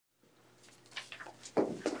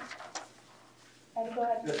go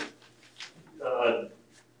ahead.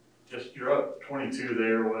 Just you're up 22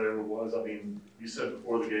 there, whatever it was. I mean, you said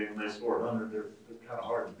before the game when they scored 100, they're kind of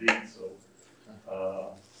hard to beat. So,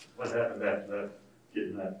 what happened after that,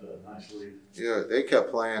 getting that nice lead? Yeah, they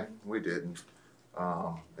kept playing. We didn't.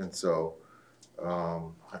 And so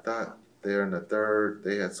I thought there in the third,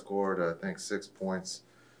 they had scored, I think, 6 points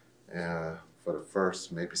for the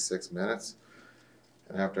first maybe 6 minutes.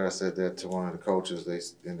 And after I said that to one of the coaches, they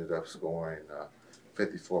ended up scoring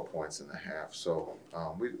 54 points in the half. So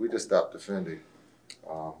we just stopped defending.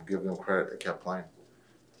 Give them credit, they kept playing.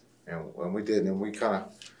 And when we did, and we kind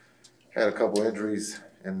of had a couple injuries,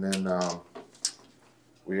 and then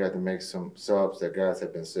we had to make some subs that guys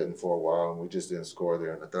had been sitting for a while, and we just didn't score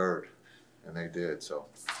there in the third, and they did. So,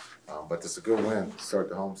 but it's a good win to start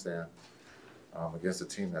the homestand against a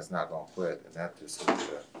team that's not going to quit, and that just is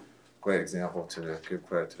a great example to give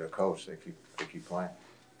credit to their coach. They keep playing.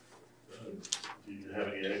 Do you have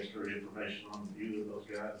any extra information on either of those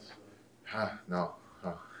guys? No.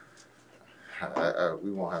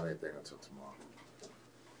 We won't have anything until tomorrow.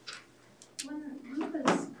 When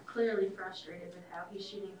Luka's clearly frustrated with how he's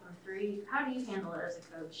shooting from three, how do you handle it as a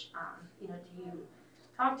coach? Do you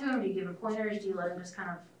talk to him? Do you give him pointers? Do you let him just kind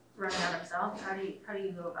of run it out himself? How do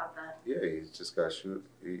you go about that? Yeah, he's just got to shoot.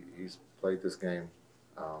 He's played this game.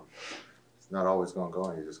 It's not always going to go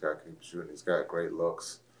in. You just got to keep shooting. He's got great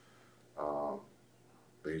looks, but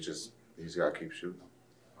he's got to keep shooting.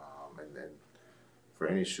 And then for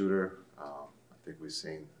any shooter, I think we've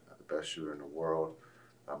seen the best shooter in the world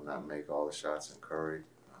not make all the shots in Curry.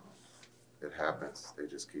 It happens. They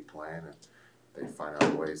just keep playing, and they find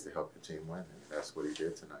out ways to help your team win, and that's what he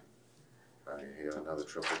did tonight. I mean, he had another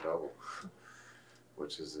triple-double,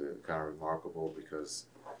 which is kind of remarkable because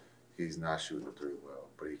he's not shooting the three well,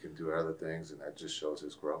 but he can do other things, and that just shows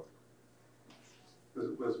his growth.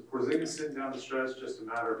 Was Porzingis sitting down the stretch just a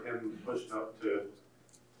matter of him pushing up to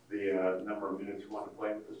the number of minutes you want to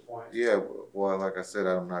play at this point? Yeah, well, like I said,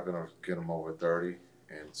 I'm not going to get him over 30,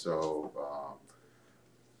 and so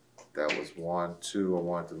that was one. Two, I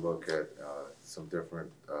wanted to look at some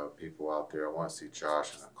different people out there. I want to see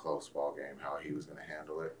Josh in a close ball game, how he was going to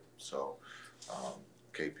handle it. So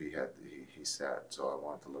KP he sat, so I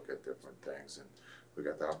wanted to look at different things, and we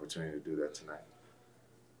got the opportunity to do that tonight.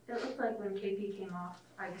 It looked like when KP came off,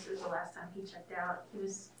 I guess it was the last time he checked out, he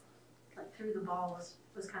was like through the ball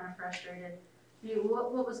was kind of frustrated.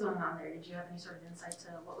 What was going on there? Did you have any sort of insight to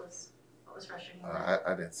what was frustrating?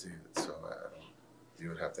 I didn't see it, so you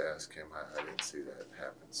would have to ask him. I didn't see that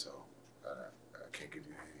happen, so I can't give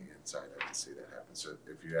you any insight. I didn't see that happen. So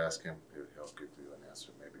if you ask him, he'll give you an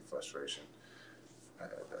answer. Maybe frustration.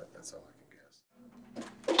 That's all I can guess.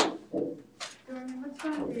 Dorian, what's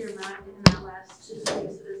going through your mind in that last, it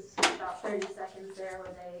was about 30 seconds there,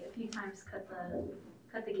 where they a few times cut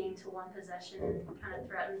the game to one possession and kind of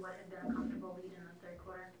threatened what had been a comfortable lead in the third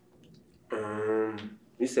quarter?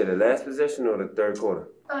 You said the last possession or the third quarter?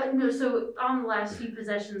 No, so on the last few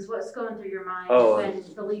possessions, what's going through your mind when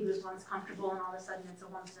the lead was once comfortable and all of a sudden it's a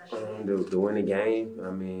one possession game? The winning game.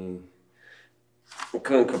 I mean, I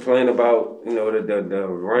couldn't complain about the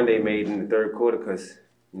run they made in the third quarter because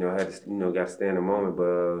I had to got to stay in the moment,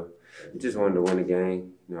 but just wanted to win the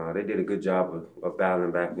game. They did a good job of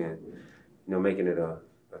battling back and making it a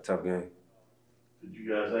tough game. Did you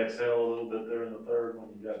guys exhale a little bit there in the third when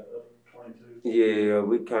you got up 22? Yeah,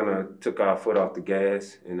 we kind of took our foot off the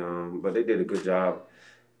gas, and but they did a good job.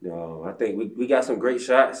 I think we got some great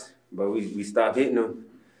shots, but we stopped hitting them,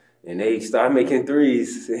 and they started making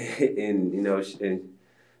threes, and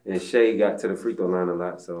and Shea got to the free throw line a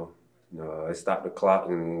lot, so it stopped the clock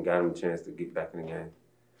and got him a chance to get back in the game.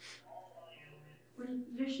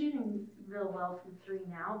 You're shooting real well from three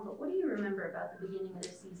now, but what do you remember about the beginning of the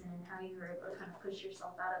season and how you were able to kind of push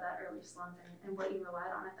yourself out of that early slump and what you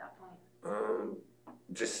relied on at that point?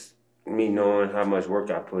 Just me knowing how much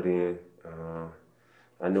work I put in.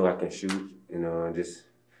 I knew I can shoot,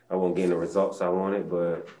 I wasn't getting the results I wanted,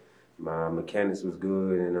 but my mechanics was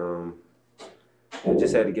good, and I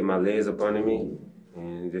just had to get my legs up under me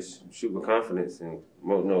and just shoot with confidence. And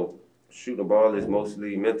shooting the ball is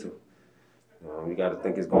mostly mental. You got to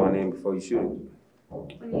think it's going in before you shoot it.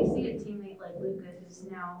 When you see a teammate like Luka, who's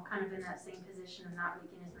now kind of in that same position of not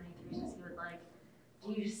making as many threes as he would like,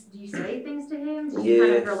 do you say things to him? Do you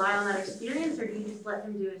kind of rely on that experience, or do you just let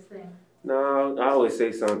him do his thing? No, I always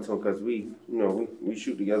say something to him because we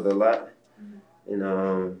shoot together a lot, and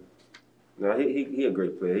he a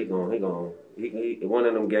great player. He one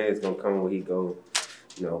of them games gonna come where he go,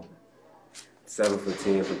 7 for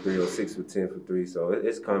 10 for 3 or 6 for 10 for 3. So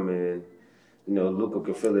it's coming. Luka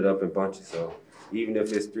could fill it up and bunch it. So even if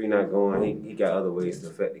his three not going, he got other ways to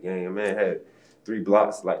affect the game. Man had 3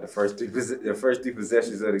 blocks like the first three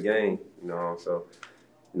possessions of the game. So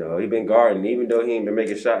he been guarding. Even though he ain't been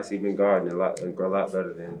making shots, he been guarding a lot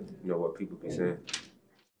better than what people be saying.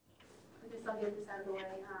 I guess I'll get this out of the way.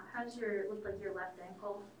 How's looked like your left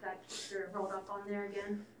ankle got kicked or rolled up on there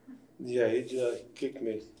again? Yeah, he kicked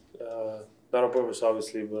me. Not on purpose,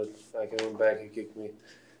 obviously, but I went back, he kicked me.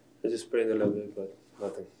 I just sprained a little bit, but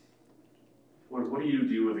nothing. What do you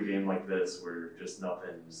do with a game like this where just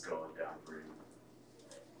nothing's going down for you?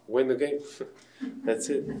 Win the game. That's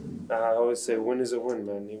it. I always say win is a win,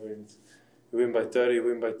 man. You win by 30, you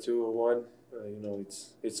win by 2 or 1.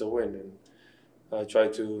 It's a win, and I try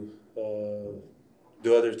to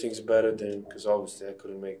do other things better because obviously I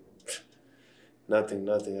couldn't make nothing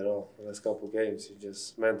at all. The last couple of games, it's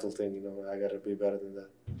just mental thing. I gotta be better than that.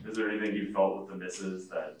 Is there anything you felt with the misses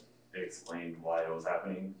that explained why it was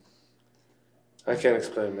happening? I can't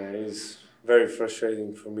explain, man. It's very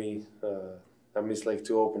frustrating for me. I missed like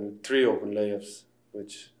 3 open layups,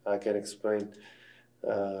 which I can't explain.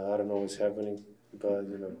 I don't know what's happening, but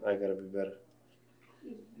I gotta be better.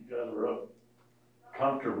 You guys were up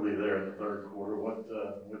comfortably there in the third quarter. What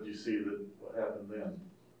did you see what happened then?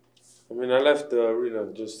 I left the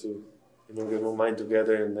arena just to get my mind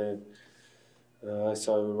together, and then I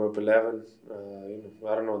saw we were up 11.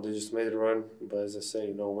 I don't know, they just made a run, but as I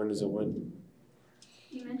say, win is a win.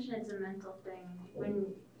 You mentioned it's a mental thing.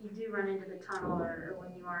 When you do run into the tunnel or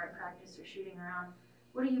when you are at practice or shooting around,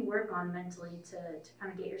 what do you work on mentally to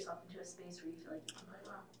kind of get yourself into a space where you feel like you can play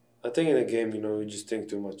well? I think in a game, you just think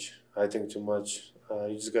too much. I think too much.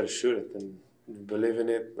 You just got to shoot it and believe in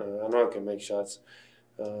it. I know I can make shots.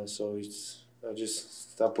 So I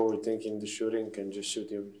just stop overthinking the shooting and just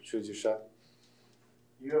shoot your shot.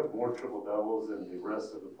 You have more triple-doubles than the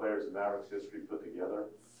rest of the players in Mavericks history put together.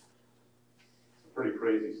 It's a pretty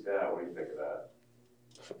crazy stat. What do you think of that?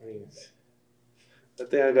 I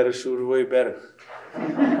think I got to shoot way better.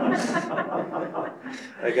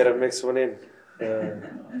 I got to mix one in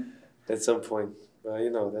at some point.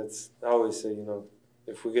 But, that's I always say,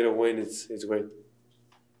 if we get a win, it's great.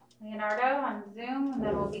 Leonardo on Zoom, and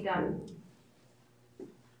then we'll be done.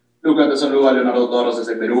 Luka, te saluda Leonardo Torres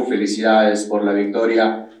desde Perú. Felicidades por la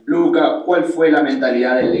victoria. Luka, ¿cuál fue la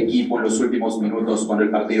mentalidad del equipo en los últimos minutos cuando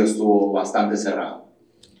el partido estuvo bastante cerrado?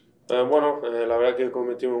 La verdad que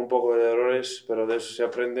cometimos un poco de errores, pero de eso se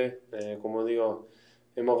aprende. Como digo,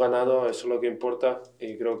 hemos ganado, eso es lo que importa,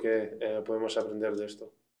 y creo que podemos aprender de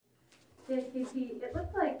esto. JP, it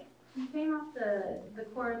looked like you came off the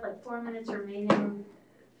court with like 4 minutes remaining,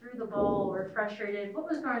 threw the ball, were frustrated. What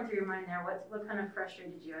was going through your mind there? What kind of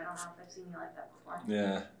frustrated you? I don't know if I've seen you like that before.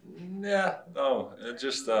 No, it's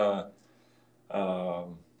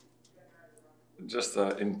just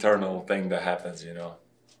an internal thing that happens,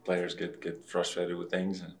 Players get frustrated with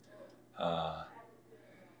things, and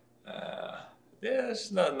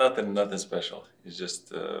it's nothing special. It's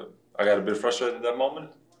just I got a bit frustrated at that moment,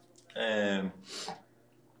 and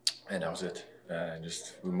that was it.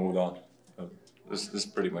 We moved on. This is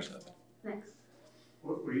pretty much nothing. Next.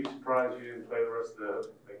 Were you surprised you didn't play the rest of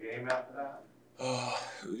the game after that?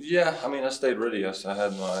 Yeah, I stayed ready. I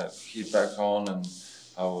had my heat back on, and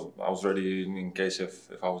I was ready in case if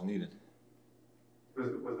I was needed.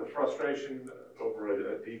 Was the frustration over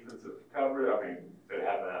a defensive coverage? It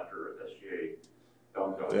happened after SGA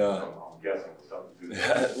dunked on you, so I'm guessing something to do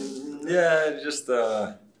with that. Yeah, just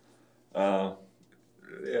a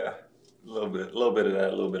little bit of that,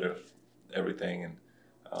 a little bit of everything,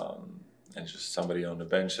 and just somebody on the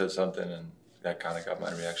bench said something, and that kind of got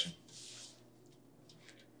my reaction.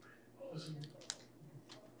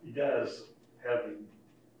 You guys have a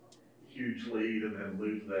huge lead and then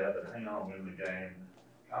lose that and hang on win the game.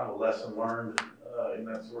 Kind of a lesson learned in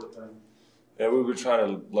that sort of thing? Yeah, we've been trying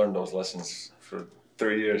to learn those lessons for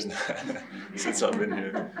 3 years now since I've been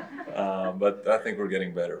here. But I think we're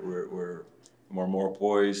getting better. We're more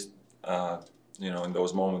poised, in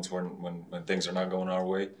those moments when things are not going our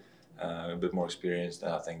way, a bit more experienced,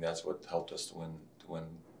 and I think that's what helped us to win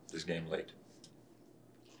this game late.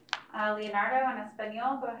 Leonardo en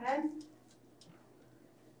español, go ahead.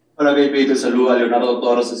 Hola KP, te saluda Leonardo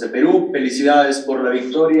Torres desde Perú. Felicidades por la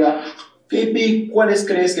victoria. KP, ¿cuáles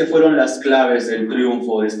crees que fueron las claves del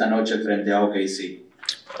triunfo de esta noche frente a OKC?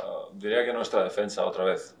 Diría que nuestra defensa otra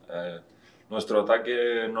vez. Nuestro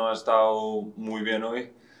ataque no ha estado muy bien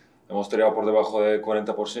hoy. Hemos tirado por debajo del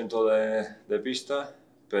 40% de pista,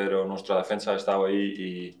 pero nuestra defensa ha estado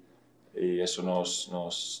ahí y eso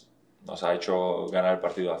nos ha hecho ganar el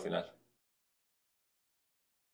partido al final.